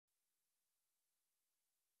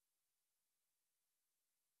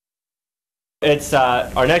It's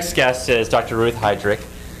our next guest is Dr. Ruth Heidrich.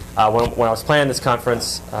 When I was planning this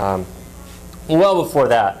conference, well before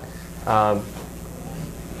that, I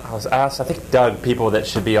was asked, I think Doug, people that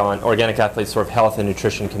should be on OrganicAthlete's sort of health and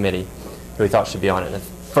nutrition committee, who he thought should be on it. And the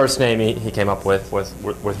first name he came up with was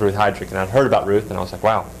Ruth Heidrich, and I'd heard about Ruth, and I was like,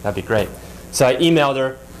 wow, that'd be great. So I emailed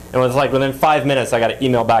her, and it was like within 5 minutes I got an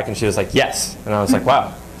email back, and she was like, yes. And I was like,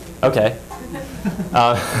 wow, okay.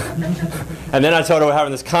 And then I told her we're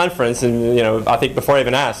having this conference, and I think before I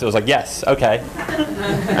even asked, it was like, yes, okay.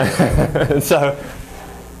 And so,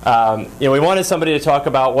 we wanted somebody to talk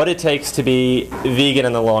about what it takes to be vegan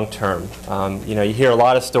in the long term. You hear a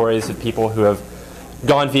lot of stories of people who have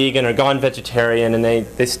gone vegan or gone vegetarian, and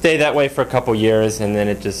they stay that way for a couple years, and then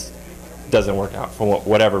it just doesn't work out for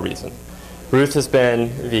whatever reason. Ruth has been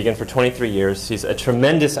vegan for 23 years. She's a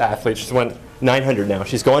tremendous athlete. She's won 900 now.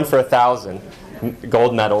 She's going for 1,000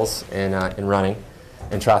 gold medals in running,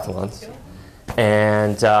 in triathlons.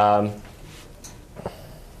 And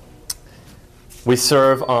we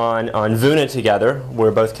serve on VUNA together.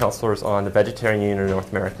 We're both counselors on the Vegetarian Union of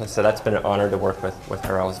North America, so that's been an honor to work with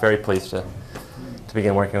her. I was very pleased to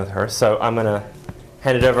begin working with her. So I'm going to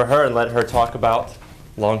hand it over to her and let her talk about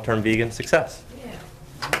long-term vegan success. Yeah,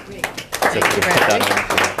 great. So Thank you, Bradley.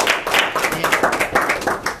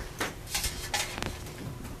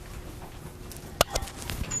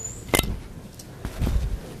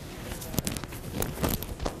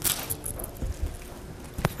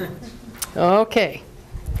 Okay,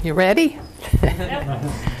 you ready?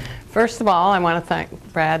 First of all, I want to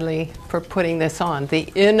thank Bradley for putting this on, the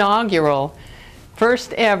inaugural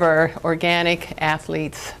first ever Organic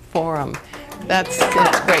Athletes Forum. That's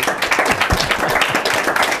great.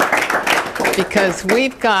 Because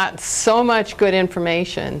we've got so much good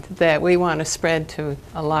information that we want to spread to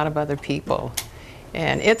a lot of other people.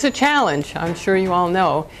 And it's a challenge, I'm sure you all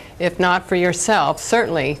know, if not for yourself,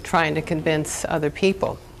 certainly trying to convince other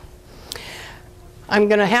people. I'm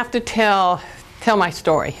going to have to tell my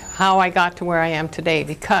story, how I got to where I am today,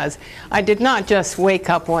 because I did not just wake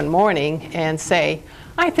up one morning and say,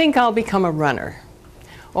 I think I'll become a runner.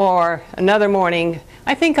 Or another morning,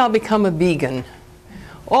 I think I'll become a vegan.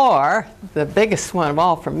 Or, the biggest one of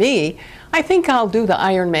all for me, I think I'll do the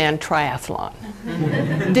Ironman triathlon.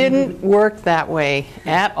 Didn't work that way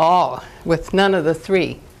at all, with none of the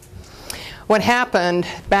three. What happened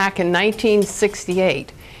back in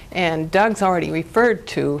 1968, and Doug's already referred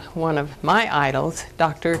to one of my idols,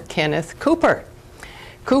 Dr. Kenneth Cooper.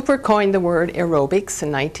 Cooper coined the word aerobics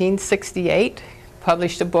in 1968,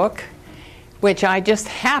 published a book, which I just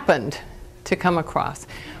happened to come across.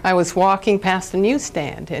 I was walking past a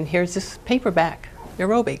newsstand, and here's this paperback,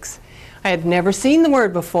 aerobics. I had never seen the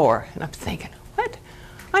word before, and I'm thinking, what?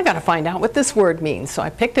 I got to find out what this word means. So I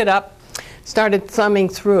picked it up, started thumbing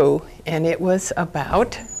through, and it was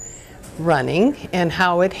about running and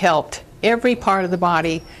how it helped every part of the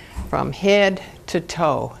body from head to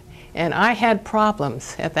toe. And I had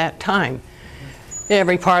problems at that time,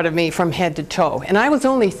 every part of me from head to toe. And I was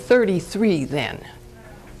only 33 then.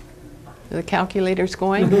 The calculator's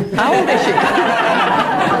going? How old is she?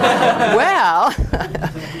 Well,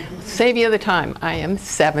 save you the time. I am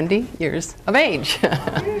 70 years of age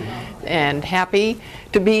and happy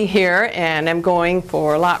to be here, and I'm going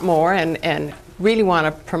for a lot more and really want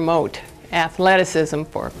to promote athleticism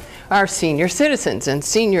for our senior citizens. And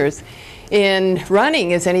seniors in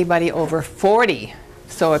running is anybody over 40.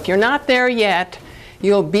 So if you're not there yet,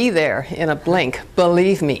 you'll be there in a blink,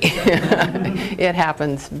 believe me. It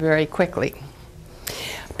happens very quickly.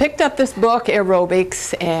 Picked up this book,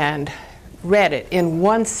 Aerobics, and read it in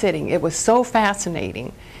one sitting. It was so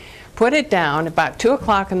fascinating. Put it down about 2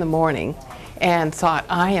 o'clock in the morning and thought,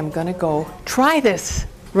 I am going to go try this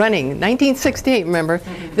running. 1968, remember?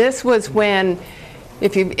 This was when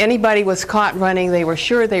if anybody was caught running, they were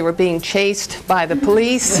sure they were being chased by the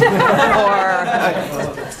police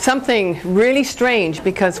or something really strange,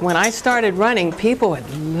 because when I started running, people would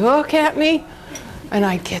look at me and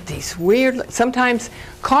I'd get these weird, sometimes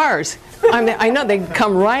cars, I know they'd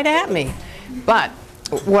come right at me. But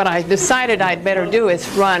what I decided I'd better do is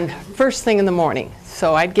run first thing in the morning.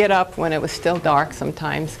 So I'd get up when it was still dark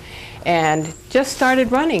sometimes and just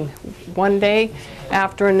started running one day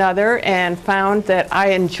after another, and found that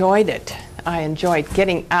I enjoyed it. I enjoyed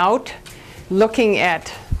getting out, looking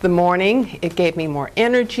at the morning. It gave me more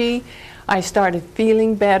energy. I started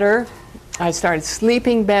feeling better. I started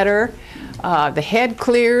sleeping better. The head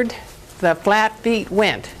cleared. The flat feet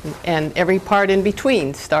went, and every part in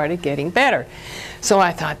between started getting better. So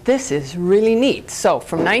I thought, this is really neat. So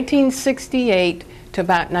from 1968 to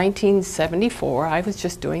about 1974, I was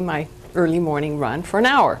just doing my early morning run for an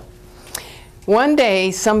hour. One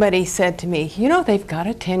day somebody said to me, you know, they've got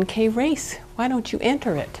a 10K race. Why don't you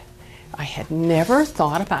enter it? I had never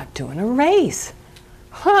thought about doing a race.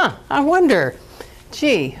 I wonder,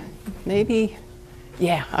 gee, maybe,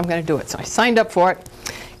 yeah, I'm going to do it. So I signed up for it.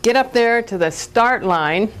 Get up there to the start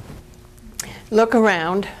line, look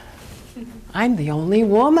around. I'm the only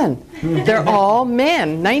woman. They're all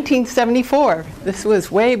men. 1974. This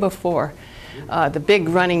was way before the big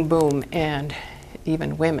running boom and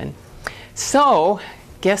even women. So,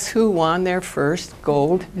 guess who won their first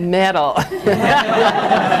gold medal?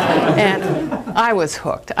 And I was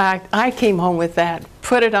hooked. I came home with that,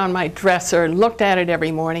 put it on my dresser, looked at it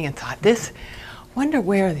every morning and thought, wonder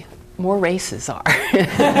where more races are.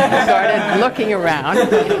 Started looking around.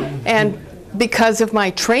 And because of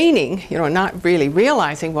my training, you know, not really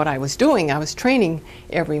realizing what I was doing, I was training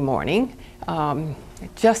every morning.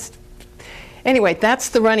 Anyway, that's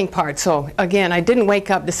the running part. So again, I didn't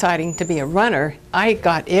wake up deciding to be a runner. I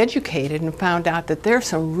got educated and found out that there are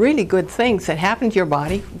some really good things that happen to your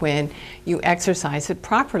body when you exercise it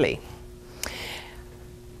properly.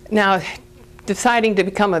 Now, deciding to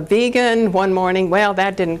become a vegan one morning, well,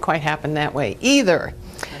 that didn't quite happen that way either.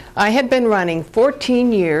 I had been running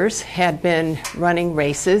 14 years, had been running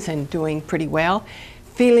races and doing pretty well,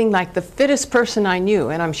 feeling like the fittest person I knew,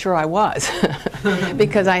 and I'm sure I was,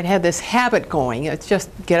 because I'd had this habit going. It's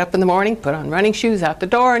just get up in the morning, put on running shoes, out the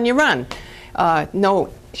door, and you run.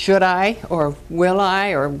 No, should I, or will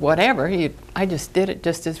I, or whatever. I just did it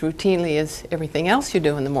just as routinely as everything else you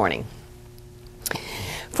do in the morning.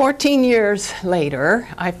 14 years later,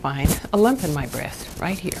 I find a lump in my breast,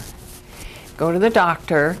 right here. Go to the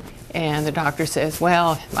doctor, and the doctor says,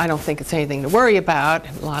 well, I don't think it's anything to worry about.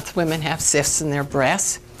 Lots of women have cysts in their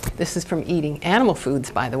breasts. This is from eating animal foods,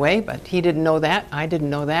 by the way, but he didn't know that. I didn't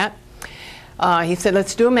know that. He said,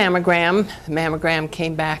 let's do a mammogram. The mammogram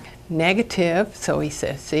came back negative, so he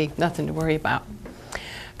says, see, nothing to worry about.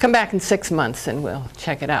 Come back in 6 months and we'll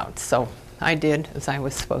check it out. So I did as I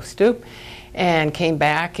was supposed to, and came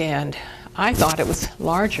back, and I thought it was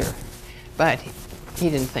larger, but he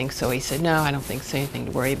didn't think so. He said, no, I don't think it's anything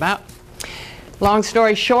to worry about. Long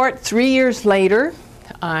story short, 3 years later,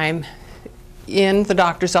 I'm in the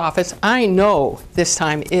doctor's office. I know this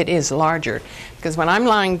time it is larger, because when I'm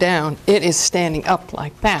lying down, it is standing up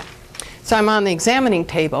like that. So I'm on the examining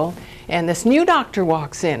table, and this new doctor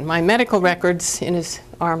walks in. My medical records in his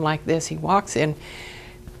arm like this. He walks in,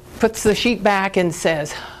 puts the sheet back, and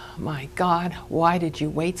says, my God, why did you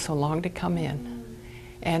wait so long to come in?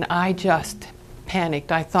 And I just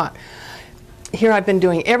panicked. I thought, here I've been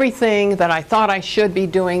doing everything that I thought I should be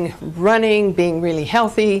doing, running, being really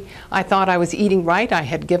healthy. I thought I was eating right. I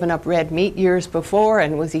had given up red meat years before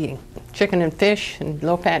and was eating chicken and fish and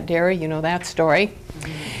low-fat dairy, you know that story.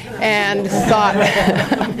 And thought,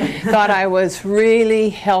 thought I was really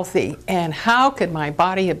healthy. And how could my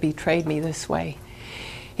body have betrayed me this way?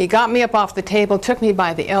 He got me up off the table, took me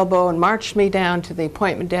by the elbow, and marched me down to the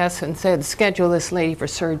appointment desk and said, schedule this lady for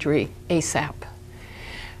surgery ASAP.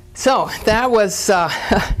 So that was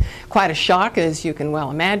quite a shock, as you can well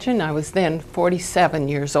imagine. I was then 47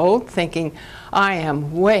 years old, thinking I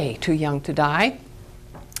am way too young to die.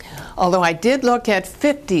 Although I did look at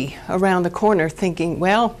 50 around the corner thinking,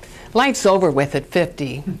 well, life's over with at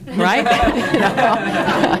 50, right?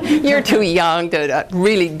 You know, you're too young to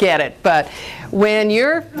really get it. But when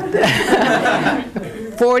you're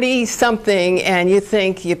 40-something and you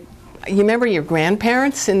think you remember your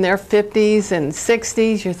grandparents in their 50s and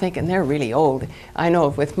 60s, you're thinking they're really old. I know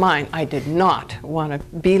with mine, I did not want to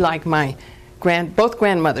be like my both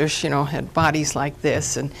grandmothers, you know, had bodies like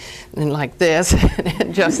this and like this,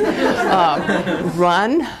 and just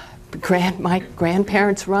run. My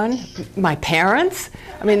grandparents run. My parents.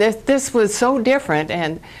 I mean, this was so different,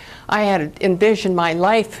 and I had envisioned my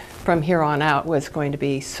life from here on out was going to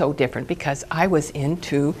be so different because I was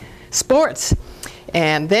into sports.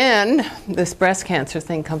 And then this breast cancer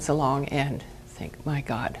thing comes along, and I think, my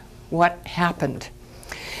God, what happened?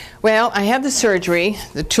 Well, I had the surgery.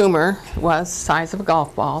 The tumor was the size of a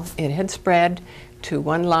golf ball. It had spread to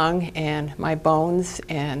one lung and my bones,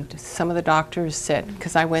 and some of the doctors said,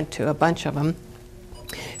 because I went to a bunch of them,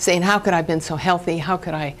 saying, how could I have been so healthy? How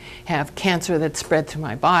could I have cancer that spread through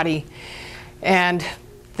my body? And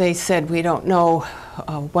they said, we don't know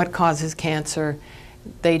what causes cancer.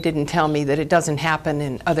 They didn't tell me that it doesn't happen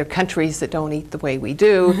in other countries that don't eat the way we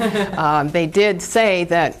do. They did say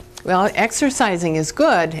that, well, exercising is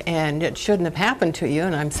good and it shouldn't have happened to you.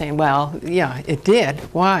 And I'm saying, well, yeah, it did.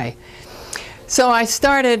 Why? So I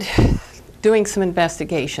started doing some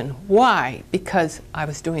investigation. Why? Because I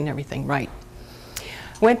was doing everything right.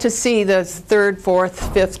 went to see the third,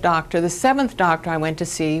 fourth, fifth doctor. The seventh doctor I went to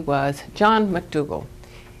see was John McDougall.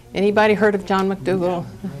 Anybody heard of John McDougall?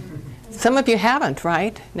 Some of you haven't,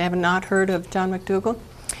 right? Have not heard of John McDougall?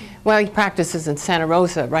 Well, he practices in Santa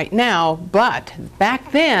Rosa right now, but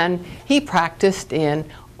back then he practiced in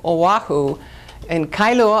Oahu, in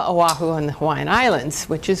Kailua, Oahu, in the Hawaiian Islands,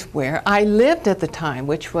 which is where I lived at the time,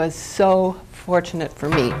 which was so fortunate for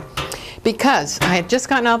me. Because I had just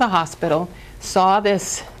gotten out of the hospital, saw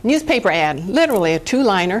this newspaper ad, literally a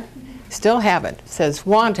two-liner, still have it, says,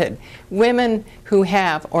 wanted, women who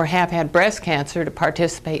have or have had breast cancer to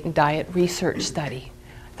participate in diet research study.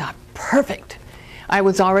 I thought, perfect. I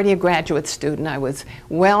was already a graduate student. I was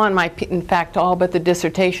well on my, in fact, all but the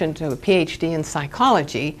dissertation to a PhD in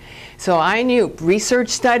psychology. So I knew research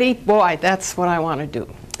study, boy, that's what I want to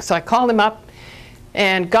do. So I called him up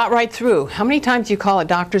and got right through. How many times do you call a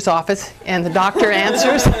doctor's office and the doctor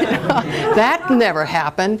answers? That never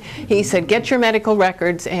happened. He said, get your medical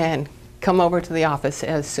records and come over to the office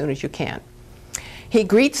as soon as you can. He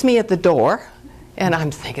greets me at the door, and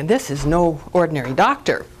I'm thinking, this is no ordinary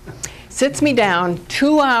doctor. Sits me down.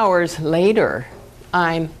 2 hours later,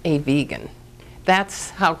 I'm a vegan. That's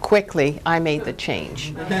how quickly I made the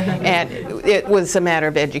change. And it was a matter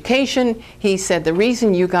of education. He said, the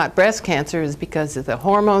reason you got breast cancer is because of the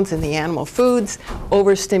hormones in the animal foods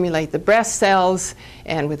overstimulate the breast cells,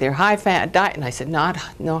 and with your high-fat diet, and I said,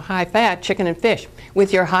 no high-fat, chicken and fish.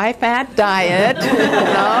 With your high-fat diet,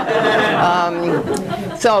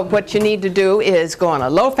 so what you need to do is go on a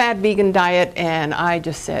low-fat vegan diet, and I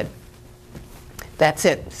just said, that's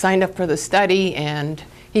it. Signed up for the study, and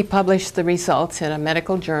he published the results in a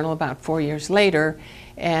medical journal about 4 years later,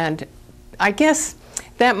 and I guess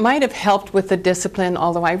that might have helped with the discipline,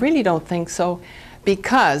 although I really don't think so,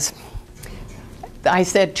 because I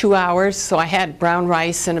said 2 hours, so I had brown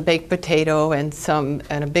rice and a baked potato and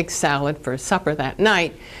a big salad for supper that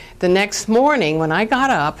night. The next morning, when I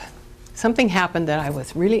got up, something happened that I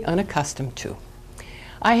was really unaccustomed to.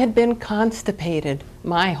 I had been constipated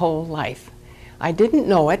my whole life. I didn't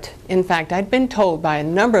know it. In fact, I'd been told by a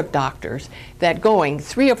number of doctors that going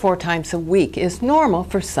 3 or 4 times a week is normal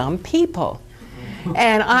for some people.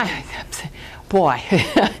 And boy,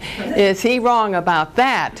 is he wrong about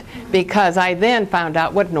that, because I then found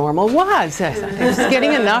out what normal was. I was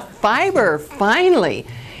getting enough fiber, finally.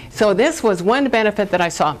 So this was one benefit that I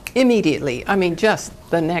saw immediately. I mean, just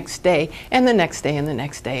the next day, and the next day, and the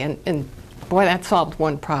next day. And boy, that solved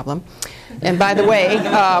one problem. And by the way,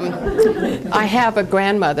 I have a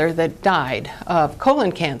grandmother that died of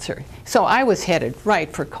colon cancer. So I was headed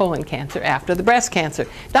right for colon cancer after the breast cancer.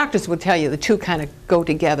 Doctors would tell you the two kind of go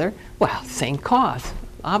together. Well, same cause,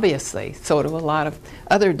 obviously. So do a lot of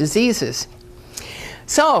other diseases.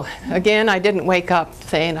 So again, I didn't wake up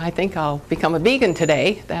saying, I think I'll become a vegan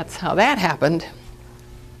today. That's how that happened.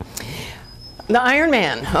 The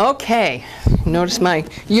Ironman, okay. Notice my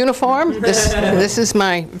uniform. This is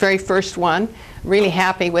my very first one. Really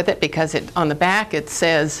happy with it because on the back it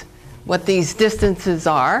says what these distances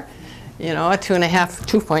are. You know, a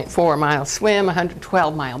 2.4 mile swim,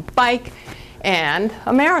 112 mile bike, and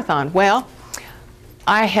a marathon. Well,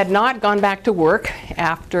 I had not gone back to work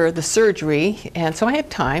after the surgery, and so I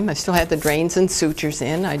had time. I still had the drains and sutures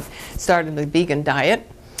in. I started the vegan diet.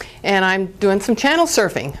 And I'm doing some channel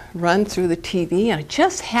surfing, run through the TV, and I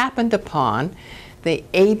just happened upon the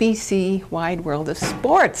ABC Wide World of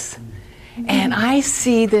Sports. And I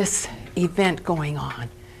see this event going on.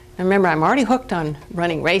 And remember, I'm already hooked on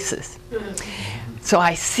running races. So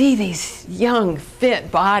I see these young,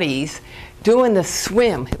 fit bodies doing the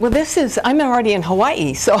swim. Well, I'm already in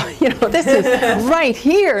Hawaii, so this is right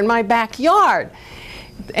here in my backyard.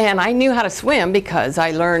 And I knew how to swim because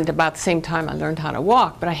I learned about the same time I learned how to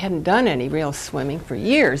walk, but I hadn't done any real swimming for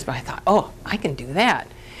years. But I thought, oh, I can do that.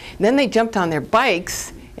 And then they jumped on their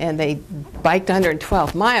bikes and they biked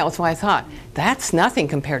 112 miles. So I thought, that's nothing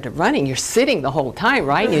compared to running. You're sitting the whole time,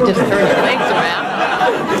 right? You just turn your legs around.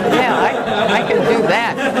 Yeah, I can do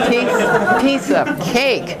that. Piece of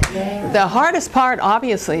cake. The hardest part,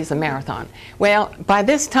 obviously, is a marathon. Well, by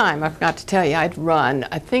this time, I forgot to tell you, I'd run,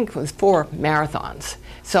 I think it was 4 marathons.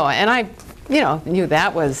 So, and I, knew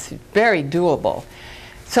that was very doable.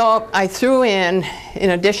 So I threw in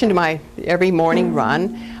addition to my every morning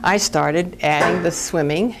run, I started adding the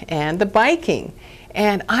swimming and the biking.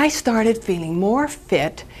 And I started feeling more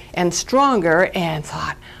fit and stronger and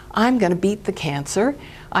thought, I'm going to beat the cancer.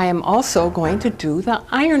 I am also going to do the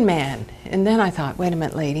Ironman. And then I thought, wait a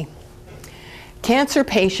minute, lady. Cancer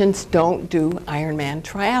patients don't do Ironman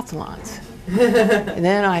triathlons. And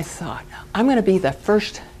then I thought, I'm going to be the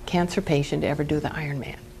first cancer patient to ever do the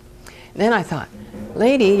Ironman. Then I thought,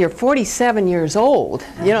 lady, you're 47 years old.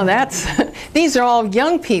 You know, that's, these are all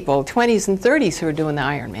young people, 20s and 30s, who are doing the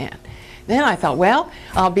Ironman. Then I thought, well,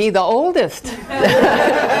 I'll be the oldest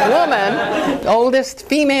woman, oldest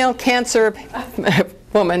female cancer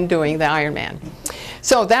woman doing the Ironman.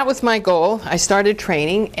 So that was my goal. I started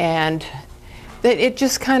training, and it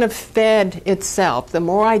just kind of fed itself. The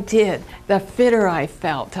more I did, the fitter I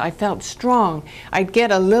felt. I felt strong. I'd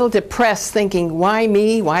get a little depressed thinking, why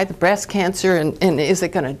me? Why the breast cancer? And is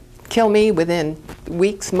it going to kill me within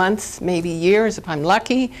weeks, months, maybe years if I'm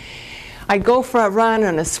lucky? I'd go for a run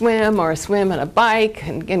and a swim, or a swim and a bike,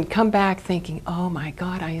 and come back thinking, oh my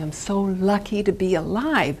God, I am so lucky to be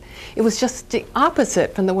alive. It was just the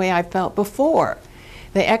opposite from the way I felt before.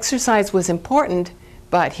 The exercise was important,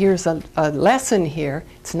 but here's a lesson here.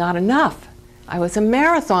 It's not enough. I was a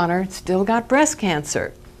marathoner, still got breast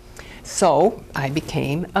cancer. So I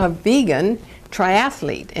became a vegan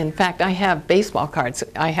triathlete. In fact, I have baseball cards.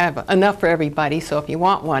 I have enough for everybody, so if you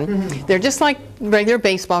want one. They're just like regular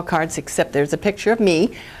baseball cards, except there's a picture of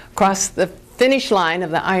me across the finish line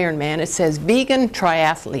of the Ironman. It says vegan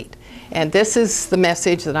triathlete. And this is the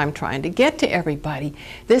message that I'm trying to get to everybody.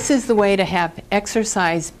 This is the way to have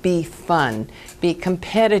exercise be fun, be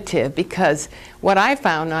competitive, because what I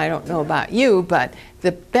found, I don't know about you, but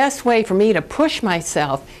the best way for me to push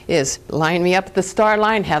myself is line me up at the start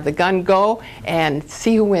line, have the gun go, and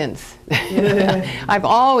see who wins. I've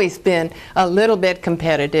always been a little bit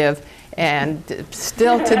competitive, and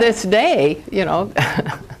still to this day, you know,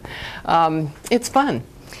 it's fun.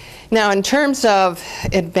 Now, in terms of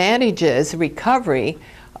advantages, recovery,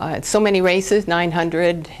 so many races,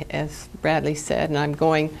 900, as Bradley said, and I'm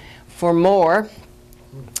going for more.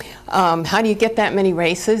 How do you get that many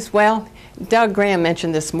races? Well, Doug Graham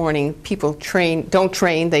mentioned this morning, people don't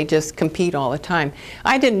train, they just compete all the time.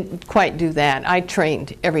 I didn't quite do that. I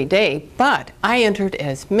trained every day, but I entered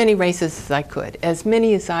as many races as I could, as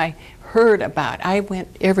many as I heard about. I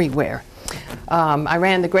went everywhere. I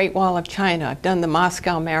ran the Great Wall of China. I've done the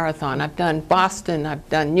Moscow Marathon. I've done Boston. I've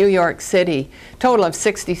done New York City. Total of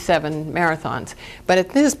 67 marathons. But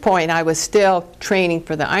at this point, I was still training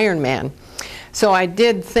for the Ironman. So I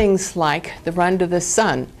did things like the Run to the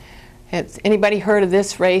Sun. Has anybody heard of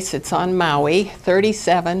this race? It's on Maui,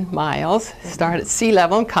 37 miles. Start at sea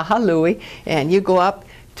level in Kahului, and you go up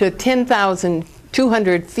to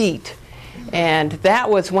 10,200 feet. And that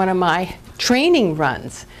was one of my training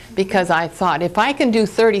runs, because I thought, if I can do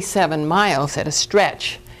 37 miles at a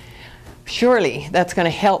stretch, surely that's going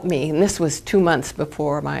to help me. And this was 2 months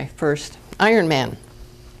before my first Ironman.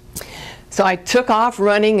 So I took off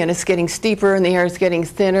running, and it's getting steeper, and the air is getting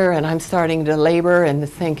thinner, and I'm starting to labor and to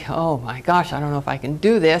think, oh my gosh, I don't know if I can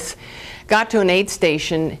do this. Got to an aid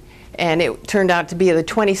station, and it turned out to be the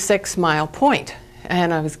 26-mile point.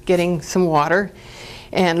 And I was getting some water,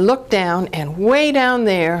 and looked down, and way down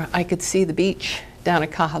there, I could see the beach down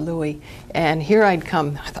at Kahului. And here I'd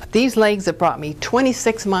come. I thought, these legs have brought me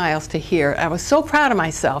 26 miles to here. I was so proud of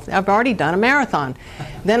myself. I've already done a marathon.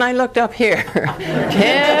 Then I looked up here,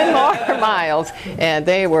 10 more miles, and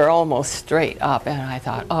they were almost straight up. And I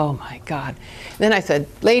thought, oh my God. Then I said,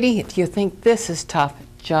 lady, if you think this is tough,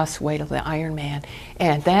 just wait till the Ironman.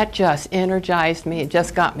 And that just energized me. It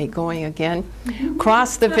just got me going again.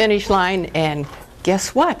 Crossed the finish line, and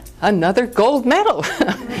guess what? Another gold medal.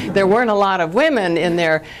 There weren't a lot of women in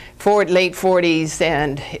their late 40s,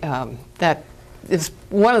 and that is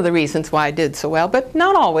one of the reasons why I did so well, but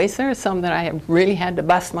not always. There are some that I have really had to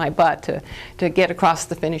bust my butt to get across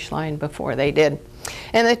the finish line before they did.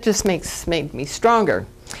 And it just made me stronger.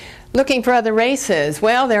 Looking for other races,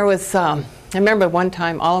 well, there was, I remember one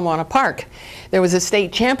time, Ala Park, there was a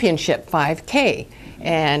state championship 5K.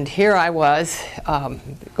 And here I was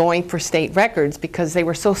going for state records because they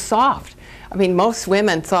were so soft. I mean, most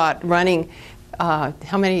women thought running,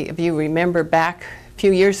 how many of you remember back a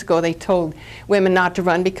few years ago they told women not to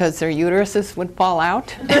run because their uteruses would fall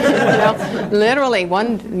out? Well, literally,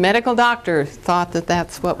 one medical doctor thought that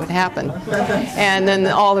that's what would happen. And then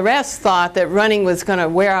all the rest thought that running was going to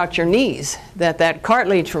wear out your knees, that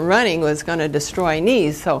cartilage from running was going to destroy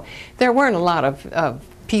knees. So there weren't a lot of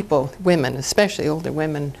people, women, especially older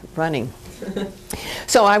women, running.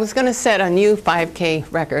 So I was going to set a new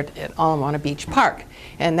 5K record at Ala Beach Park,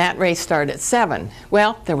 and that race started at 7.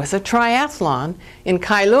 Well, there was a triathlon in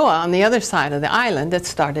Kailua on the other side of the island that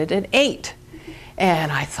started at 8.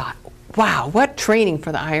 And I thought, wow, what training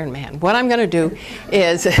for the Ironman. What I'm going to do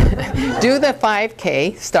is do the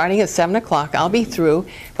 5K starting at 7 o'clock. I'll be through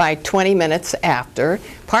by 20 minutes after.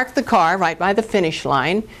 Park the car right by the finish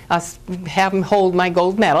line. I'll have them hold my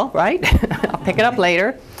gold medal, right? I'll pick it up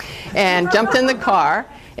later. And jumped in the car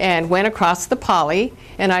and went across the poly,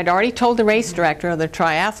 and I'd already told the race director of the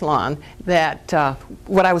triathlon that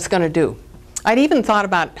what I was going to do. I'd even thought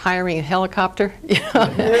about hiring a helicopter,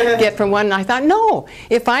 get from one, and I thought, no,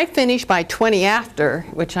 if I finish by 20 after,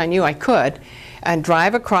 which I knew I could, and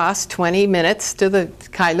drive across 20 minutes to the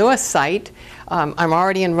Kailua site, I'm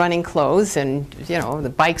already in running clothes, and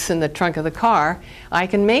the bike's in the trunk of the car, I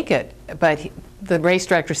can make it. But the race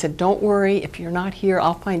director said, don't worry, if you're not here,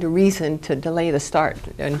 I'll find a reason to delay the start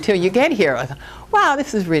until you get here. I thought, wow,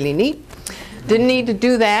 this is really neat. Didn't need to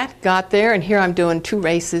do that, got there, and here I'm doing 2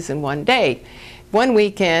 races in one day. One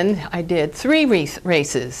weekend, I did 3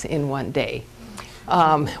 races in one day.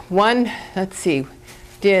 Did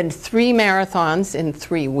 3 marathons in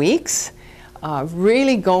 3 weeks,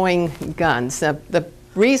 really going guns. The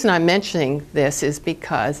reason I'm mentioning this is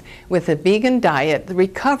because with a vegan diet, the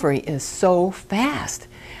recovery is so fast.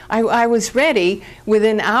 I was ready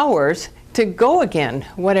within hours to go again,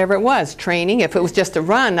 whatever it was, training. If it was just a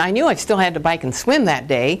run, I knew I still had to bike and swim that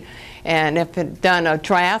day. And if I'd done a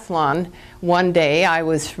triathlon one day, I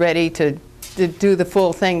was ready to do the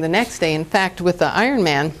full thing the next day. In fact, with the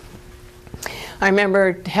Ironman, I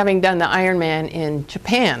remember having done the Ironman in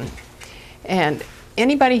Japan. And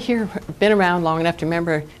anybody here been around long enough to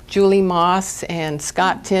remember Julie Moss and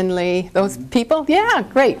Scott Tinley, those people? Yeah,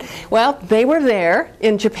 great. Well, they were there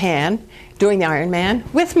in Japan doing the Ironman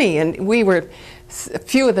with me, and we were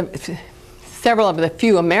several of the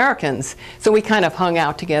few Americans, so we kind of hung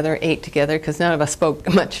out together, ate together, because none of us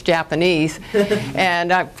spoke much Japanese.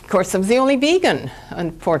 And of course, I was the only vegan,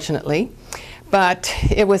 unfortunately. But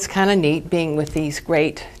it was kind of neat being with these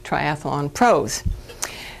great triathlon pros.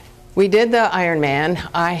 We did the Ironman.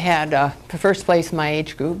 I had first place in my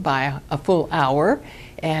age group by a full hour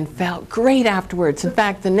and felt great afterwards. In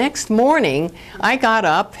fact, the next morning, I got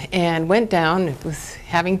up and went down, was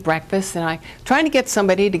having breakfast, and I trying to get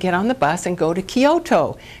somebody to get on the bus and go to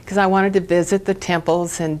Kyoto, because I wanted to visit the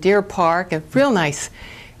temples and Deer Park, and real nice,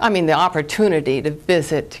 the opportunity to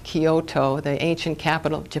visit Kyoto, the ancient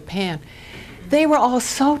capital of Japan. They were all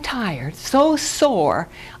so tired, so sore,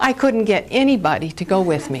 I couldn't get anybody to go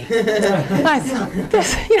with me. I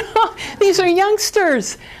thought, these are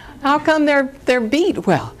youngsters. How come they're beat?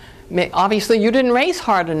 Well, obviously you didn't race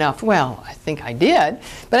hard enough. Well, I think I did.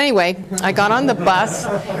 But anyway, I got on the bus,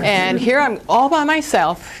 and here I'm all by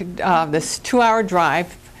myself, this 2-hour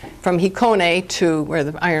drive from Hikone to where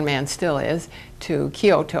the Ironman still is, to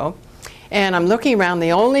Kyoto. And I'm looking around,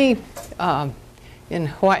 the only in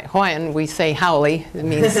Hawaiian, we say haole. It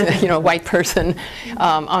means, white person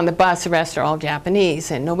on the bus. The rest are all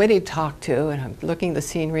Japanese, and nobody to talk to. And I'm looking at the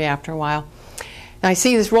scenery after a while. And I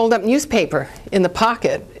see this rolled up newspaper in the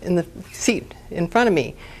pocket, in the seat in front of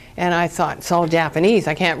me. And I thought, it's all Japanese.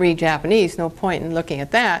 I can't read Japanese. No point in looking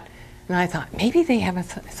at that. And I thought, maybe they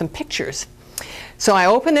have some pictures. So I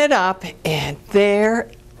opened it up, and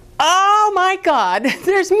there, oh my God,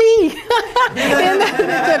 there's me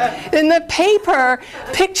in the paper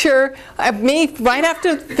picture of me right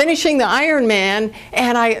after finishing the Ironman,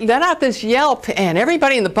 and I let out this yelp, and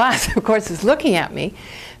everybody in the bus, of course, is looking at me.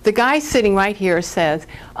 The guy sitting right here says,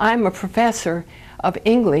 I'm a professor of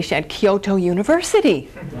English at Kyoto University.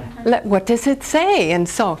 What does it say? And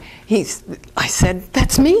so I said,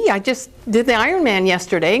 that's me. I just did the Ironman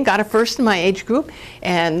yesterday and got a first in my age group,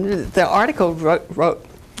 and the article wrote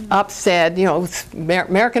up said,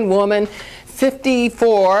 American woman,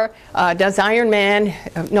 54, does Ironman,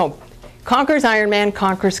 conquers Ironman,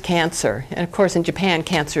 conquers cancer. And of course in Japan,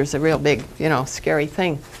 cancer is a real big, scary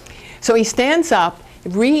thing. So he stands up,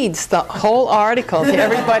 reads the whole article to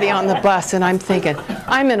everybody on the bus, and I'm thinking,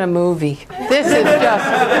 I'm in a movie. This is just,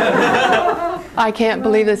 I can't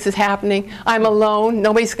believe this is happening. I'm alone.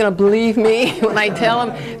 Nobody's going to believe me when I tell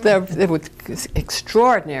them there was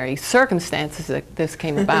extraordinary circumstances that this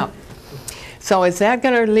came about. So is that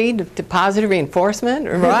going to lead to positive reinforcement?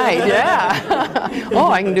 Right, yeah. Oh,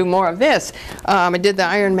 I can do more of this. I did the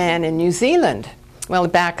Ironman in New Zealand. Well, to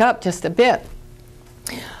back up just a bit.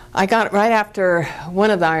 I got, right after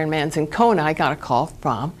one of the Ironmans in Kona, I got a call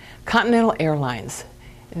from Continental Airlines.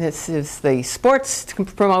 And this is the sports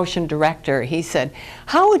promotion director. He said,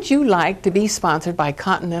 how would you like to be sponsored by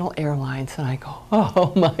Continental Airlines? And I go,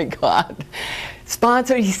 oh my God.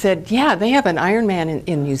 Sponsored? He said, yeah, they have an Ironman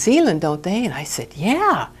in New Zealand, don't they? And I said,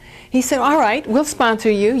 yeah. He said, all right, we'll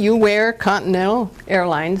sponsor you. You wear Continental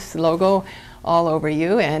Airlines logo all over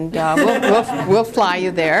you, and we'll fly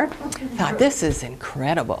you there. I thought, this is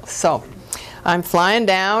incredible. So I'm flying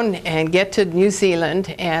down and get to New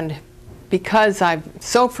Zealand, and because I've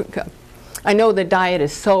I know the diet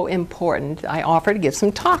is so important. I offer to give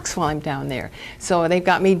some talks while I'm down there. So they've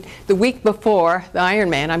got me the week before the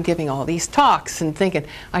Ironman, I'm giving all these talks and thinking,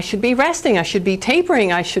 I should be resting, I should be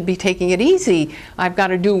tapering, I should be taking it easy. I've got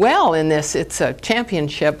to do well in this. It's a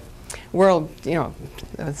championship, world, you know,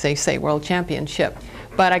 as they say, world championship.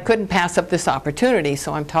 But I couldn't pass up this opportunity,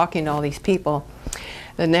 so I'm talking to all these people.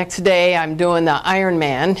 The next day, I'm doing the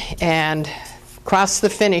Ironman and cross the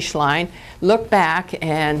finish line, look back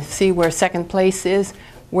and see where second place is.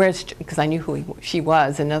 Where's, because I knew who she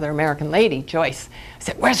was, another American lady, Joyce. I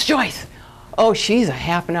said, where's Joyce? Oh, she's a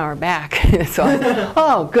half an hour back. So,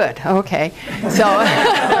 oh, good, okay. So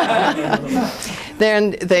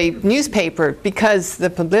then the newspaper, because the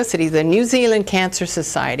publicity, the New Zealand Cancer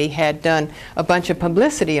Society had done a bunch of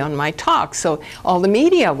publicity on my talk, so all the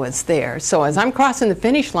media was there. So as I'm crossing the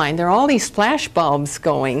finish line, there are all these flash bulbs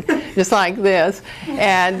going, just like this,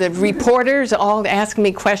 and the reporters all asking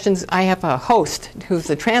me questions. I have a host who's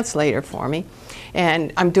the translator for me.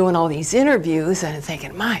 And I'm doing all these interviews and I'm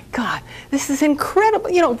thinking, my God, this is incredible.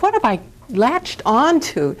 You know, what have I latched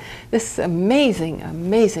onto? This amazing,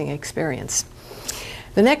 amazing experience.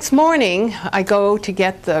 The next morning, I go to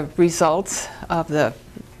get the results of the,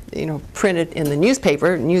 you know, printed in the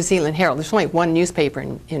newspaper, New Zealand Herald. There's only one newspaper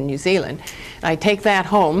in New Zealand. And I take that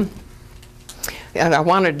home. And I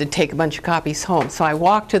wanted to take a bunch of copies home. So I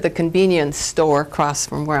walked to the convenience store across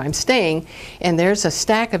from where I'm staying, and there's a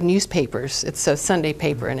stack of newspapers. It's a Sunday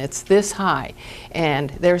paper, and it's this high. And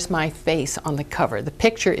there's my face on the cover. The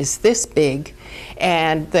picture is this big,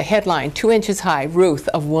 and the headline, 2 inches high, Ruth,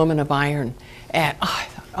 a woman of iron. And oh, I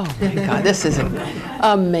thought, oh my God, this is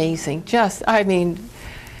amazing. Just, I mean,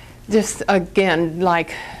 just again,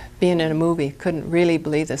 like being in a movie. Couldn't really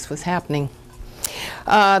believe this was happening.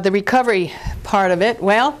 The recovery part of it,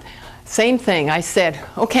 well, same thing. I said,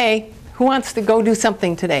 okay, who wants to go do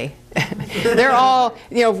something today? They're all,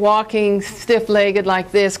 you know, walking stiff-legged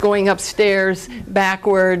like this, going upstairs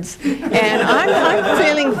backwards, and I'm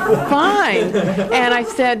feeling fine. And I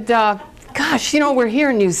said, gosh, you know, we're here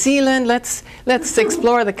in New Zealand. Let's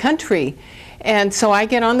explore the country. And so I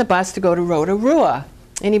get on the bus to go to Rotorua.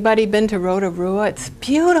 Anybody been to Rotorua? It's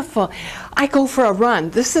beautiful. I go for a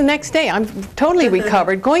run. This is the next day. I'm totally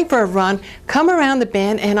recovered, going for a run, come around the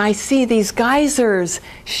bend, and I see these geysers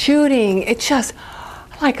shooting. It's just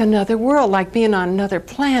like another world, like being on another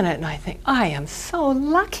planet. And I think, I am so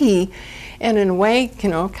lucky. And in a way, you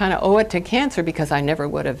know, kind of owe it to cancer, because I never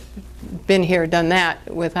would have been here, done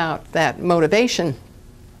that without that motivation.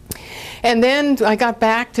 And then I got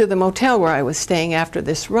back to the motel where I was staying after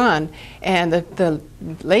this run, and the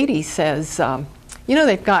lady says, you know,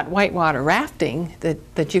 they've got whitewater rafting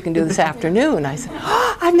that you can do this afternoon. I said,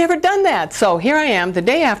 oh, I've never done that. So here I am, the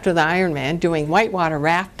day after the Ironman, doing whitewater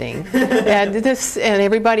rafting, and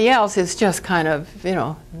everybody else is just kind of, you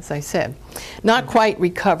know, as I said, not quite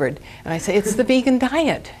recovered. And I say, it's the vegan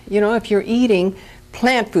diet. You know, if you're eating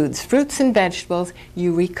plant foods, fruits and vegetables,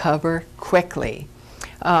 you recover quickly.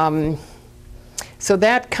 So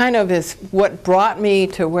that kind of is what brought me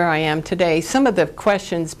to where I am today. Some of the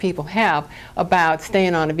questions people have about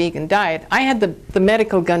staying on a vegan diet, I had the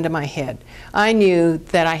medical gun to my head. I knew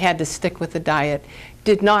that I had to stick with the diet.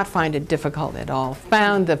 Did not find it difficult at all.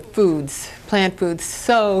 Found the foods, plant foods,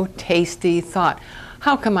 so tasty. Thought,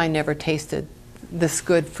 how come I never tasted this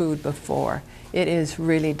good food before? It is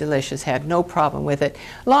really delicious. Had no problem with it.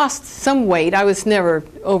 Lost some weight. I was never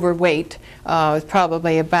overweight. I was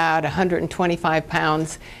probably about 125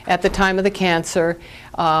 pounds at the time of the cancer.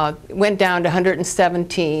 Went down to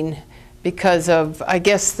 117 because of, I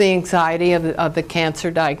guess, the anxiety of the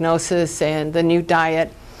cancer diagnosis and the new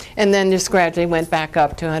diet. And then just gradually went back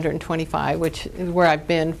up to 125, which is where I've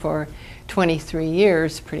been for 23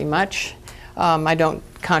 years, pretty much. I don't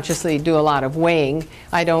consciously do a lot of weighing.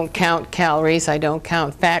 I don't count calories. I don't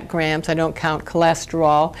count fat grams. I don't count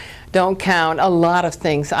cholesterol. Don't count a lot of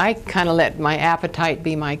things. I kind of let my appetite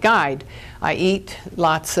be my guide. I eat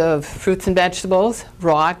lots of fruits and vegetables,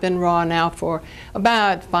 raw. I've been raw now for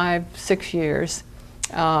about 5-6 years.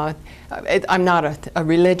 I'm not a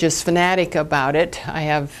religious fanatic about it. I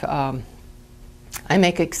have I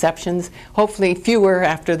make exceptions, hopefully fewer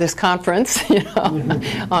after this conference, you know,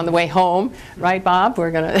 on the way home. Right, Bob?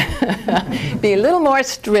 We're going to be a little more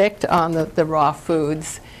strict on the raw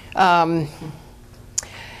foods.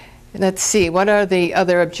 Let's see, what are the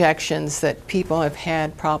other objections that people have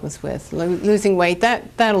had problems with? Losing weight,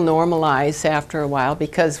 that'll normalize after a while,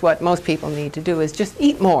 because what most people need to do is just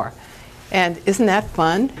eat more. And isn't that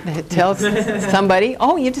fun? To tell somebody,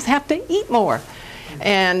 oh, you just have to eat more.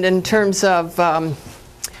 And in terms of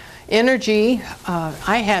energy,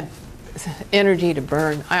 I had energy to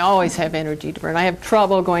burn. I always have energy to burn. I have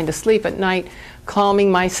trouble going to sleep at night,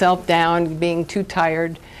 calming myself down, being too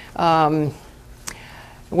tired.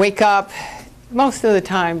 Wake up most of the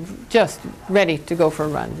time just ready to go for a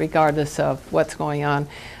run, regardless of what's going on.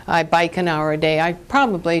 I bike an hour a day. I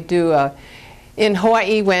probably do in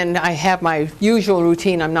Hawaii, when I have my usual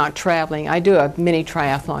routine, I'm not traveling, I do a mini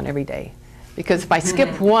triathlon every day. Because if I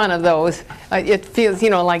skip one of those, it feels,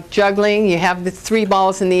 like juggling. You have the 3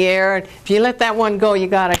 balls in the air. If you let that one go, you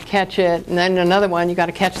got to catch it. And then another one, you got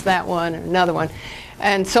to catch that one, and another one.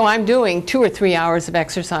 And so I'm doing 2 or 3 hours of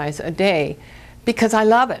exercise a day because I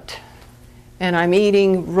love it. And I'm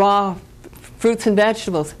eating raw fruits and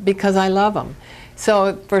vegetables because I love them.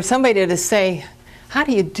 So for somebody to say, how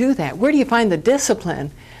do you do that? Where do you find the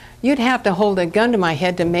discipline? You'd have to hold a gun to my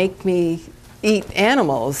head to make me eat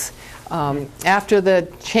animals. After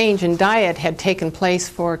the change in diet had taken place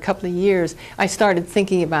for a couple of years, I started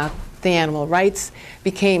thinking about the animal rights,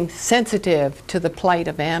 became sensitive to the plight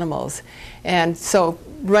of animals. And so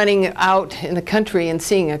running out in the country and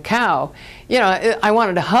seeing a cow, I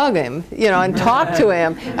wanted to hug him, and talk to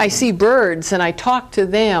him. I see birds and I talk to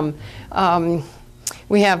them.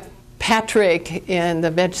 We have Patrick in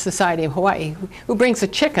the Veg Society of Hawaii who brings a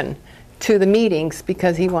chicken to the meetings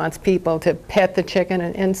because he wants people to pet the chicken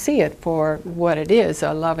and see it for what it is,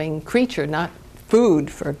 a loving creature, not food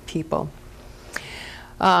for people.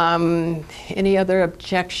 Any other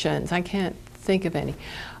objections? I can't think of any.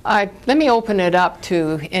 Let me open it up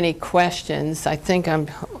to any questions. I don't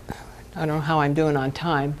know how I'm doing on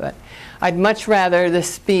time, but I'd much rather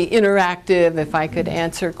this be interactive if I could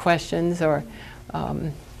answer questions or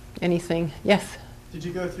anything. Yes? Did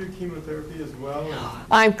you go through chemotherapy as well?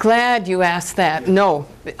 I'm glad you asked that. No.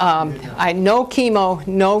 No chemo,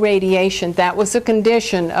 no radiation. That was a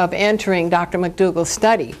condition of entering Dr. McDougall's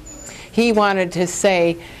study. He wanted to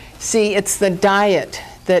say, see, it's the diet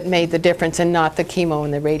that made the difference and not the chemo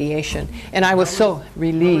and the radiation. And I was so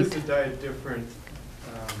relieved. How was the diet different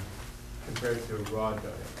compared to a raw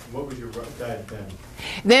diet? What was your diet then?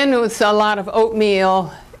 Then it was a lot of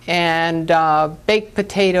oatmeal and baked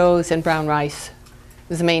potatoes and brown rice.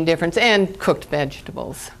 Was the main difference, and cooked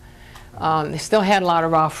vegetables. They still had a lot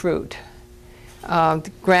of raw fruit.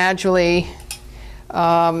 Gradually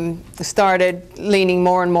started leaning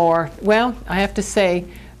more and more. Well, I have to say,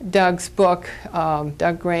 Doug's book,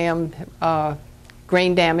 Doug Graham,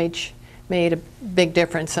 Grain Damage, made a big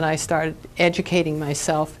difference, and I started educating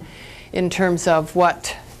myself in terms of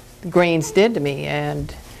what grains did to me,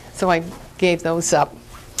 and so I gave those up.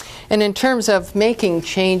 And in terms of making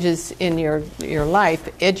changes in your life,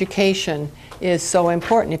 education is so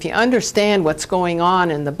important. If you understand what's going on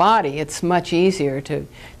in the body, it's much easier to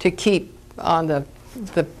keep on the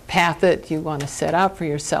path that you want to set out for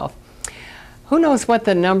yourself. Who knows what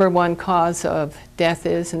the #1 cause of death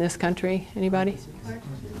is in this country? Anybody?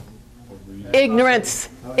 Ignorance,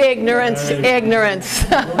 ignorance, ignorance.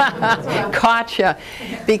 Gotcha.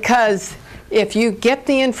 Because if you get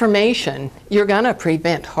the information, you're going to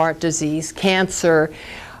prevent heart disease, cancer,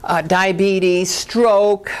 diabetes,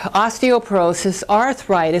 stroke, osteoporosis,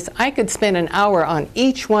 arthritis. I could spend an hour on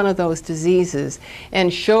each one of those diseases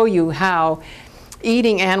and show you how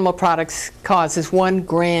eating animal products causes one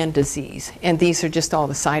grand disease. And these are just all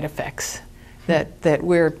the side effects that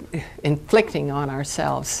we're inflicting on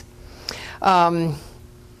ourselves.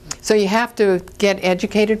 So you have to get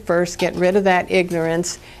educated first, get rid of that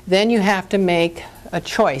ignorance, then you have to make a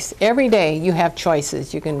choice. Every day you have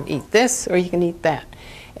choices. You can eat this or you can eat that.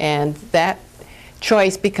 And that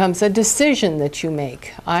choice becomes a decision that you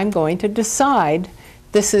make. I'm going to decide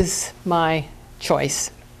this is my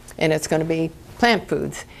choice, and it's going to be plant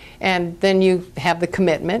foods. And then you have the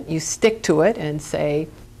commitment, you stick to it and say,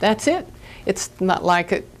 that's it. It's not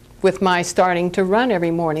like it with my starting to run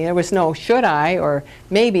every morning. There was no should I or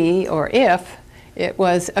maybe or if. It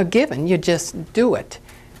was a given. You just do it.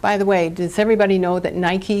 By the way, does everybody know that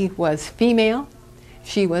Nike was female?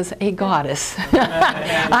 She was a goddess.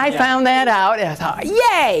 I found that out and I thought,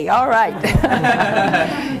 yay, all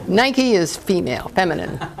right. Nike is female,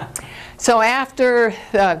 feminine. So after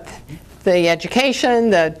the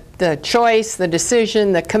education, the choice, the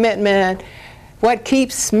decision, the commitment, what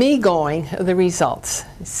keeps me going are the results.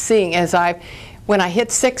 Seeing as when I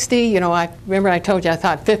hit 60, I remember I told you I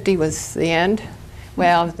thought 50 was the end.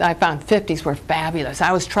 Well, I found 50s were fabulous.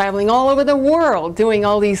 I was traveling all over the world doing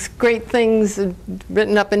all these great things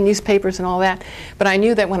written up in newspapers and all that. But I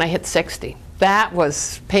knew that when I hit 60, that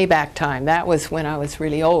was payback time. That was when I was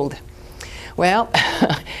really old. Well,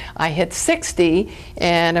 I hit 60,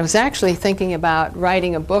 and I was actually thinking about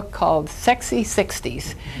writing a book called Sexy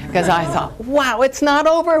 60s, because I thought, wow, it's not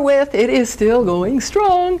over with, it is still going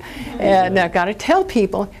strong. And I've got to tell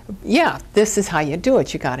people, yeah, this is how you do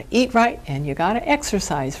it. You got to eat right, and you got to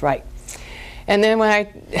exercise right. And then when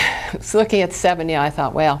I was looking at 70, I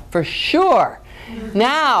thought, well, for sure,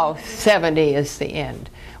 now 70 is the end.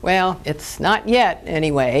 Well, it's not yet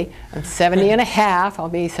anyway. I'm 70 and a half. I'll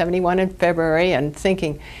be 71 in February, and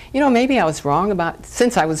thinking, you know, maybe I was wrong about,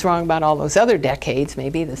 since I was wrong about all those other decades,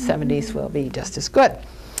 maybe the 70s will be just as good.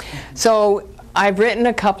 So I've written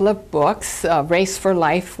a couple of books, Race for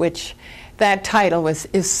Life, which that title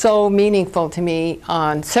is so meaningful to me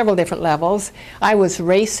on several different levels. I was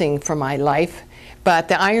racing for my life, but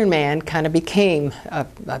the Ironman kind of became an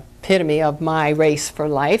epitome of my race for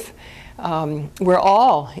life. We're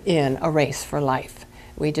all in a race for life.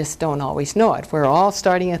 We just don't always know it. We're all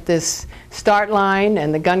starting at this start line,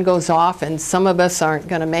 and the gun goes off, and some of us aren't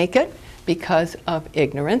going to make it because of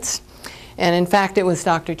ignorance. And in fact, it was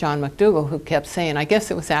Dr. John McDougall who kept saying, I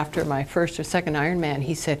guess it was after my first or second Ironman,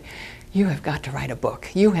 he said, you have got to write a book.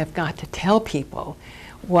 You have got to tell people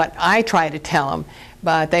what I try to tell them,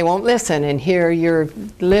 but they won't listen, and here you're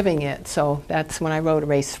living it. So that's when I wrote A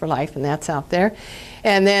Race for Life, and that's out there.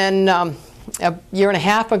 And then a year and a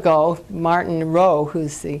half ago, Martin Rowe,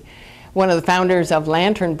 who's one of the founders of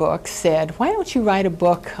Lantern Books, said, why don't you write a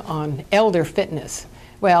book on elder fitness?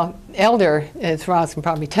 Well, elder, as Roz can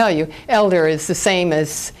probably tell you, elder is the same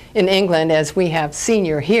as in England as we have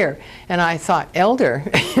senior here. And I thought, elder,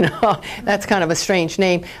 you know, that's kind of a strange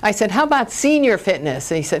name. I said, how about senior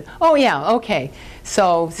fitness? And he said, oh yeah, okay.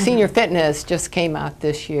 So senior fitness just came out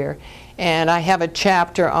this year. And I have a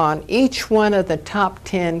chapter on each one of the top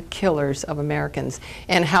 10 killers of Americans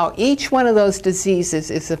and how each one of those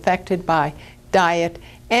diseases is affected by diet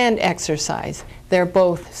and exercise. They're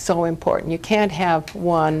both so important. You can't have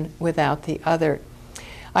one without the other.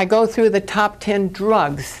 I go through the top 10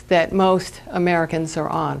 drugs that most Americans are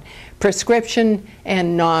on, prescription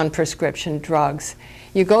and non-prescription drugs.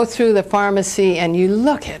 You go through the pharmacy and you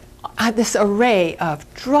look at this array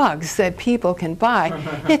of drugs that people can buy.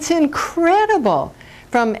 It's incredible.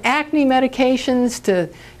 From acne medications to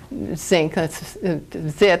zinc, that's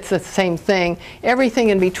zits, the same thing. Everything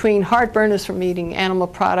in between. Heartburn is from eating animal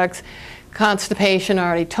products. Constipation, I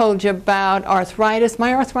already told you about. Arthritis,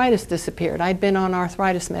 my arthritis disappeared. I'd been on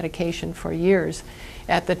arthritis medication for years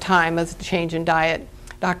at the time of the change in diet.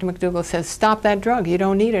 Dr. McDougall says, stop that drug, you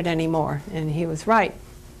don't need it anymore. And he was right.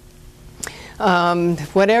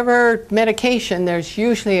 Whatever medication, there's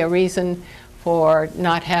usually a reason for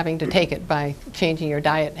not having to take it by changing your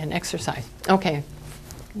diet and exercise. Okay,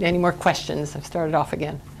 any more questions? I've started off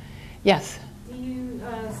again. Yes? Do you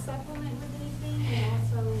supplement with anything?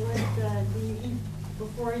 And also, what do you eat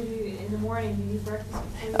before you, in the morning, do you eat breakfast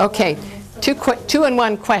before you Okay, two in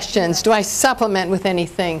one questions. Do I supplement with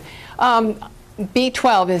anything?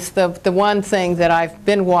 B12 is the one thing that I've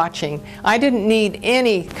been watching. I didn't need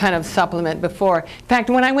any kind of supplement before. In fact,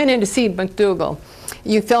 when I went in to see McDougall,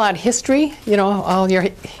 you fill out history, you know, all your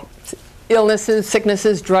illnesses,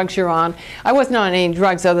 sicknesses, drugs you're on. I wasn't on any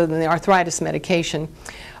drugs other than the arthritis medication,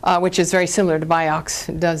 which is very similar to Vioxx.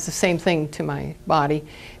 It does the same thing to my body.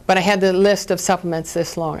 But I had the list of supplements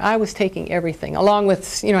this long. I was taking everything, along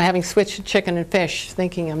with, you know, having switched to chicken and fish,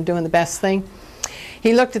 thinking I'm doing the best thing.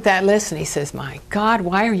 He looked at that list and he says, my God,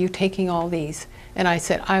 why are you taking all these? And I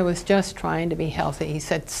said, I was just trying to be healthy. He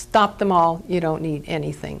said, stop them all. You don't need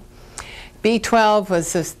anything. B12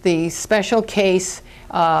 was the special case,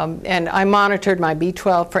 and I monitored my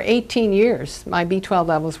B12 for 18 years. My B12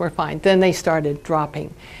 levels were fine. Then they started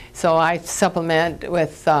dropping. So I supplement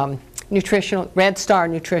with Red Star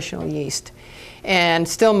nutritional yeast. And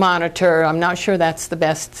still monitor. I'm not sure that's the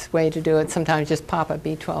best way to do it. Sometimes just pop a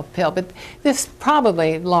B12 pill, but this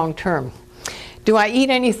probably long term. Do I eat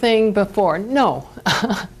anything before? No,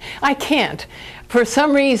 I can't. For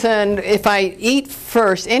some reason, if I eat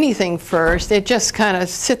first, anything first, it just kind of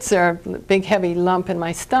sits there, a big heavy lump in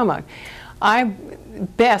my stomach.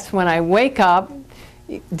 Best when I wake up,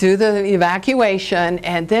 do the evacuation,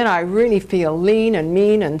 and then I really feel lean and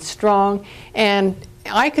mean and strong, and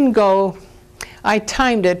I can go. I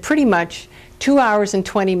timed it pretty much 2 hours and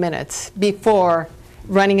 20 minutes before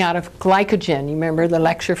running out of glycogen. You remember the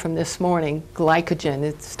lecture from this morning, glycogen.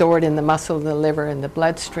 It's stored in the muscle, the liver, and the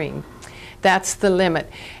bloodstream. That's the limit.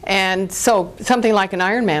 And so something like an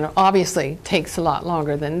Ironman obviously takes a lot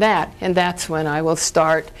longer than that, and that's when I will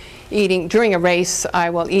start eating. During a race, I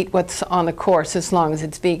will eat what's on the course as long as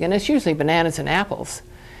it's vegan. It's usually bananas and apples.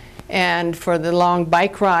 And for the long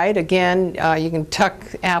bike ride, again, you can tuck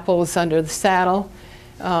apples under the saddle.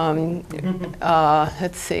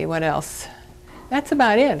 Let's see, what else? That's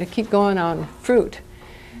about it. I keep going on fruit.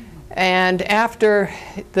 And after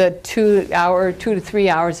the 2 to 3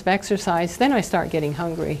 hours of exercise, then I start getting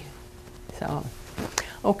hungry. So,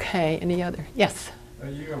 okay, any other? Yes? Are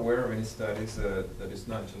you aware of any studies that it's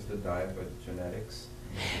not just the diet, but genetics?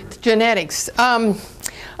 Genetics.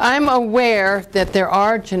 I'm aware that there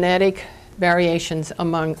are genetic variations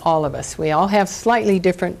among all of us. We all have slightly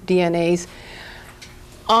different DNAs.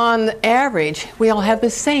 On average, we all have the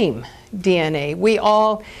same DNA.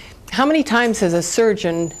 How many times has a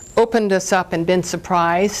surgeon opened us up and been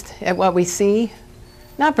surprised at what we see?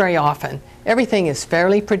 Not very often. Everything is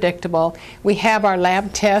fairly predictable. We have our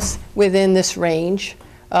lab tests within this range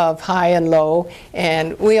of high and low,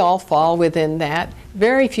 and we all fall within that.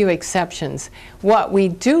 Very few exceptions. What we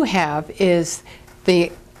do have is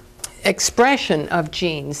the expression of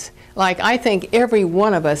genes. Like, I think every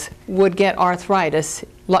one of us would get arthritis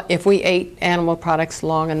if we ate animal products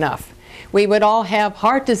long enough. We would all have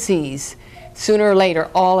heart disease sooner or later,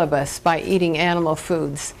 all of us, by eating animal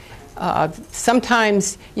foods.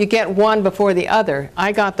 Sometimes you get one before the other.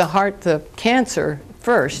 I got the cancer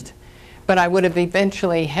first, but I would have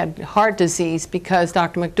eventually had heart disease because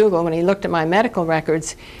Dr. McDougall, when he looked at my medical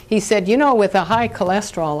records, he said, you know, with a high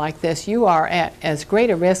cholesterol like this, you are at as great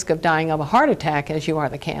a risk of dying of a heart attack as you are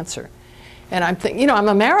the cancer. And I'm thinking, you know, I'm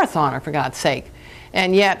a marathoner, for God's sake.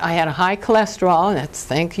 And yet I had a high cholesterol, and that's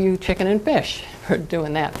thank you, chicken and fish, for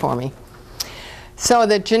doing that for me. So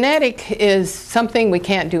the genetic is something we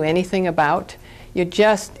can't do anything about.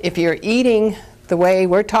 If you're eating the way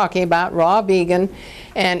we're talking about, raw vegan,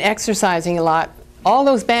 and exercising a lot, all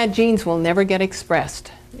those bad genes will never get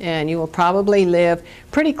expressed. And you will probably live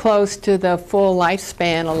pretty close to the full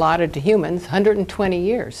lifespan allotted to humans, 120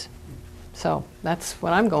 years. So that's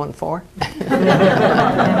what I'm going for.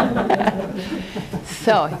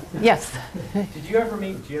 So, yes? Did you ever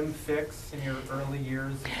meet Jim Fixx in your early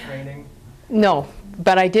years of training? No,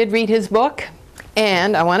 but I did read his book.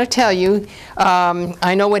 And I want to tell you,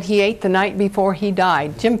 I know what he ate the night before he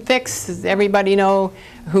died. Jim Fixx, does everybody know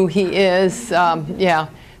who he is? Yeah,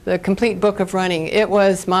 the Complete Book of Running. It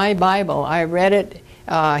was my Bible. I read it.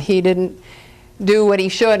 He didn't do what he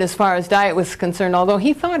should as far as diet was concerned, although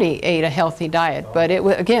he thought he ate a healthy diet. But it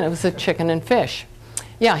was, again, it was a chicken and fish.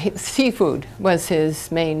 Yeah, seafood was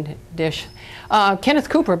his main dish. Kenneth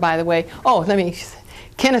Cooper, by the way. Oh,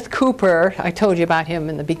 Kenneth Cooper, I told you about him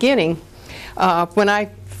in the beginning. When I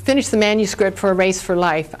finished the manuscript for A Race for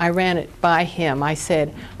Life, I ran it by him. I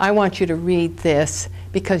said, I want you to read this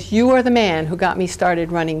because you are the man who got me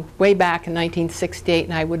started running way back in 1968,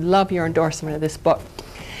 and I would love your endorsement of this book.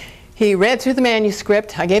 He read through the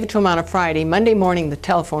manuscript. I gave it to him on a Friday. Monday morning, the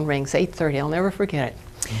telephone rings, 8:30. I'll never forget it.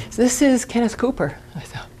 So this is Kenneth Cooper. I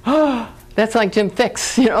thought, oh, that's like Jim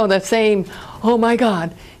Fixx, you know, the same, oh my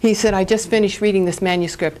God. He said, I just finished reading this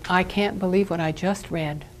manuscript. I can't believe what I just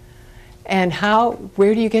read. And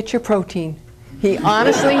where do you get your protein? He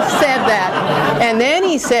honestly said that. And then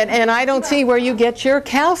he said, and I don't see where you get your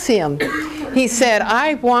calcium. He said,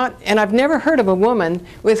 and I've never heard of a woman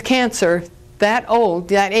with cancer that old,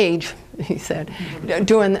 that age, he said,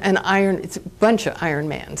 doing it's a bunch of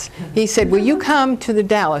Ironmans. He said, will you come to the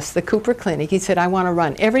Dallas, the Cooper Clinic? He said, I want to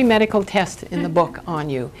run every medical test in the book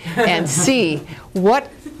on you and see what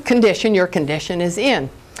condition your condition is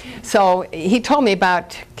in. So he told me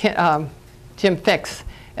about Jim Fixx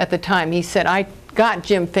at the time. He said, I got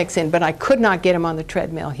Jim Fixx in, but I could not get him on the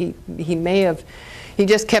treadmill. He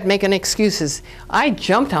just kept making excuses. I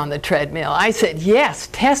jumped on the treadmill. I said, yes,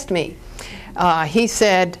 test me. He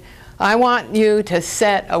said, I want you to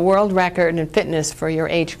set a world record in fitness for your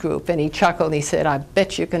age group. And he chuckled. He said, I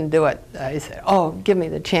bet you can do it. I said, oh, give me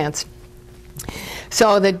the chance.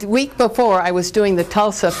 So the week before, I was doing the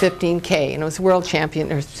Tulsa 15K, and it was world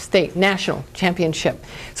champion, or state, national championship.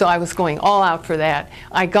 So I was going all out for that.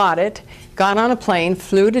 I got it, got on a plane,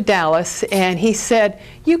 flew to Dallas, and he said,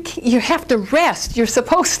 you have to rest. You're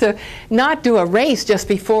supposed to not do a race just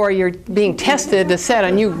before you're being tested to set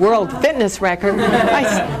a new world fitness record.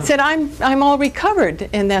 I said, I'm all recovered,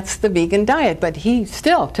 and that's the vegan diet. But he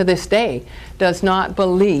still, to this day, does not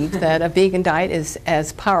believe that a vegan diet is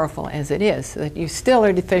as powerful as it is, that you still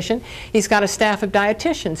are deficient. He's got a staff of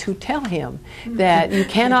dietitians who tell him that you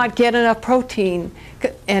cannot get enough protein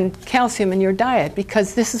and calcium in your diet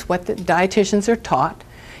because this is what the dietitians are taught.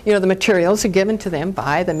 You know, the materials are given to them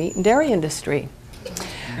by the meat and dairy industry.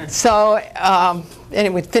 So and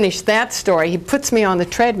it would finish that story. He puts me on the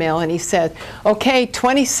treadmill and he said, okay,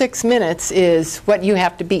 26 minutes is what you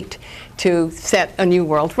have to beat to set a new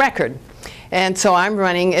world record. And so I'm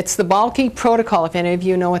running, it's the bulky protocol, if any of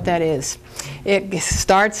you know what that is. It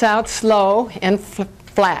starts out slow and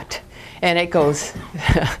flat, and it goes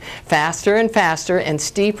faster and faster and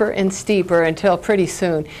steeper until pretty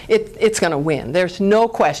soon it's going to win. There's no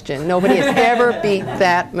question. Nobody has ever beat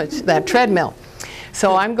that treadmill.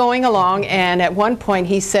 So I'm going along, and at one point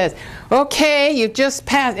he says, okay, you've just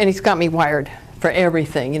passed, and he's got me wired for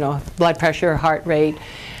everything, you know, blood pressure, heart rate.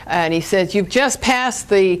 And he says, you've just passed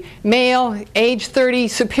the male age 30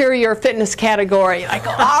 superior fitness category. I go,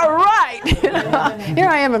 all right. Here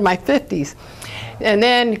I am in my 50s. And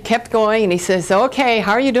then kept going, and he says, okay,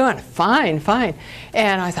 how are you doing? Fine, fine.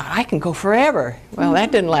 And I thought, I can go forever. Well,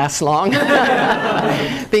 that didn't last long.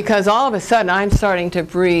 Because all of a sudden, I'm starting to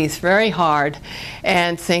breathe very hard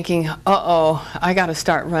and thinking, uh-oh, I got to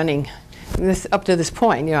start running. Up to this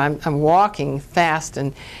point, you know, I'm walking fast,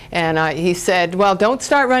 and he said, well, don't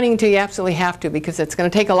start running until you absolutely have to, because it's going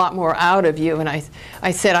to take a lot more out of you. And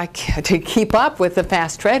I said, to keep up with the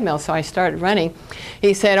fast treadmill, so I started running.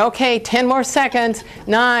 He said, okay, 10 more seconds,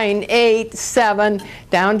 9, 8, 7,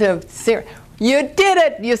 down to 0. You did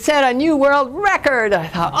it! You set a new world record! I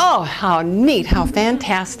thought, oh, how neat, how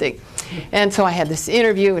fantastic. And so I had this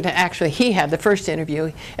interview, and actually he had the first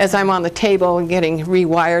interview, as I'm on the table and getting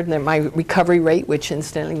rewired, and then my recovery rate, which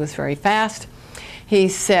incidentally was very fast. He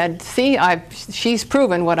said, see, she's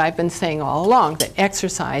proven what I've been saying all along, that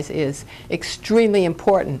exercise is extremely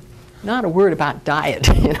important. Not a word about diet,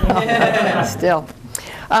 you know, still.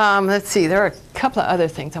 Let's see, there are a couple of other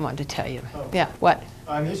things I wanted to tell you. Oh. Yeah, what?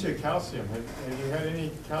 On the issue of calcium, have you had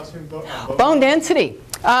any calcium bone density.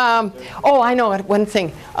 Oh, I know one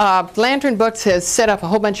thing. Lantern Books has set up a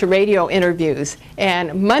whole bunch of radio interviews,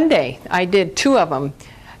 and Monday I did 2 of them.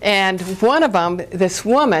 And one of them, this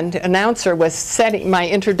woman, the announcer, was setting my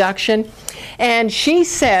introduction, and she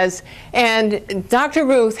says, and Dr.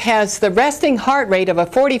 Ruth has the resting heart rate of a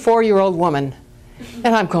 44-year-old woman.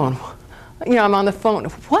 And I'm going, you know, I'm on the phone,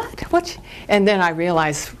 what? And then I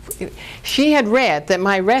realized she had read that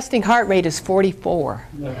my resting heart rate is 44.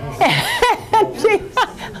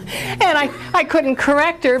 And I couldn't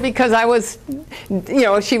correct her because I was, you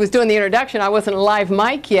know, she was doing the introduction. I wasn't a live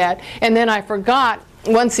mic yet. And then I forgot,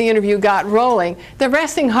 once the interview got rolling, the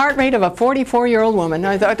resting heart rate of a 44-year-old woman.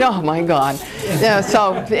 I thought, oh my God. Yeah,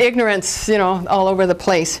 so ignorance, you know, all over the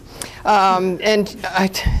place.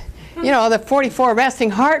 You know, the 44 resting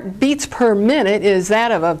heart beats per minute is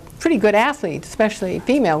that of a pretty good athlete, especially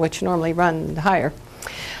female, which normally run higher.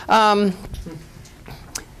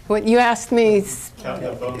 What you asked me,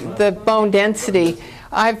 the bone density,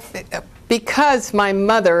 because my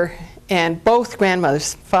mother and both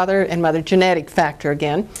grandmothers, father and mother, genetic factor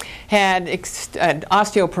again, had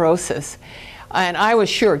osteoporosis. And I was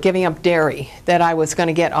sure, giving up dairy, that I was going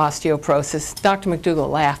to get osteoporosis. Dr. McDougall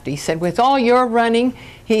laughed. He said, with all your running,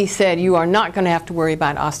 he said, you are not going to have to worry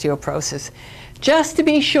about osteoporosis. Just to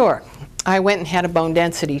be sure, I went and had a bone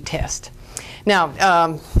density test.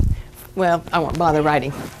 Now, well, I won't bother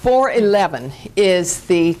writing. 411 is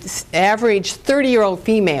the average 30-year-old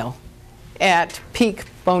female at peak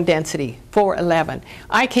bone density, 411.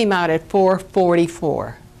 I came out at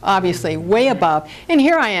 444. Obviously way above, and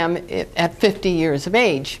here I am at 50 years of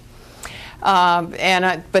age. But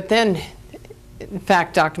then, in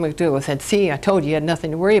fact, Dr. McDougall said, see, I told you you had nothing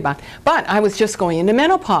to worry about. But I was just going into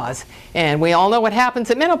menopause, and we all know what happens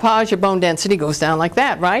at menopause. Your bone density goes down like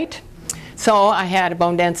that, right? So I had a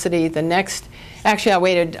bone density the next, actually I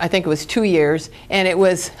waited, I think it was 2 years, and it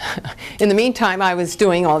was, in the meantime, I was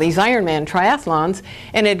doing all these Ironman triathlons,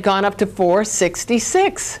 and it had gone up to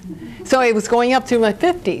 466. So it was going up through my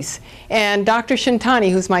 50s. And Dr.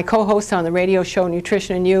 Shintani, who's my co-host on the radio show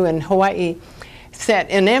Nutrition and You in Hawaii, said,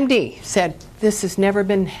 an MD, said, this has never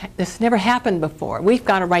happened before. We've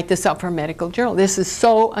got to write this up for a medical journal. This is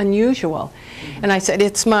so unusual. And I said,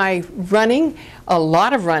 it's my running, a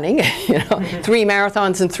lot of running, you know, 3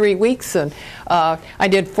 marathons in 3 weeks. And I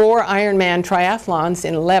did 4 Ironman triathlons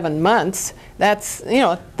in 11 months. That's, you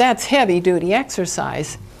know, that's heavy duty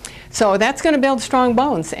exercise. So that's going to build strong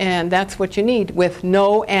bones, and that's what you need with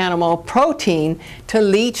no animal protein to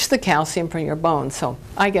leach the calcium from your bones. So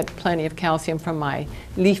I get plenty of calcium from my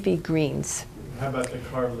leafy greens. How about the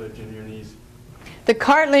cartilage in your knees? The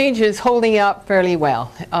cartilage is holding up fairly well.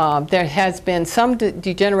 There has been some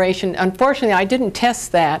degeneration. Unfortunately, I didn't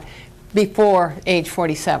test that before age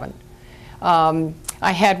 47. I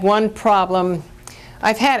had one problem.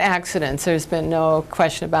 I've had accidents. There's been no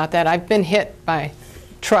question about that. I've been hit by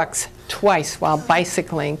trucks twice while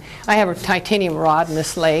bicycling. I have a titanium rod in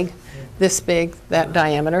this leg, this big, that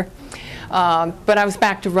diameter. But I was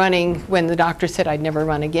back to running when the doctor said I'd never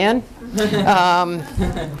run again.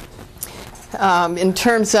 In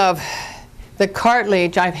terms of the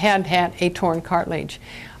cartilage, I've had a torn cartilage.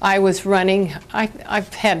 I was running,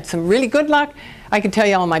 I've had some really good luck. I can tell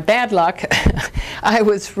you all my bad luck. I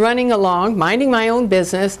was running along, minding my own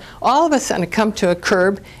business. All of a sudden I come to a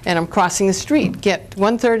curb and I'm crossing the street. Get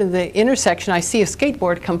 1/3 of the intersection, I see a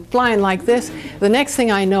skateboard come flying like this. The next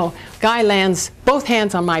thing I know, guy lands both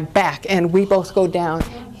hands on my back and we both go down.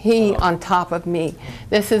 He on top of me.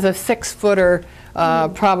 This is a 6-footer,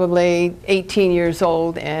 probably 18 years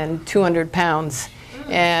old and 200 pounds.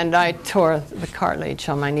 And I tore the cartilage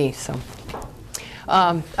on my knee. So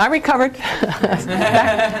I recovered.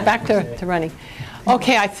 back to running.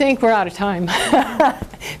 Okay, I think we're out of time.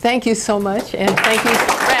 Thank you so much, and thank you,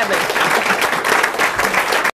 Bradley.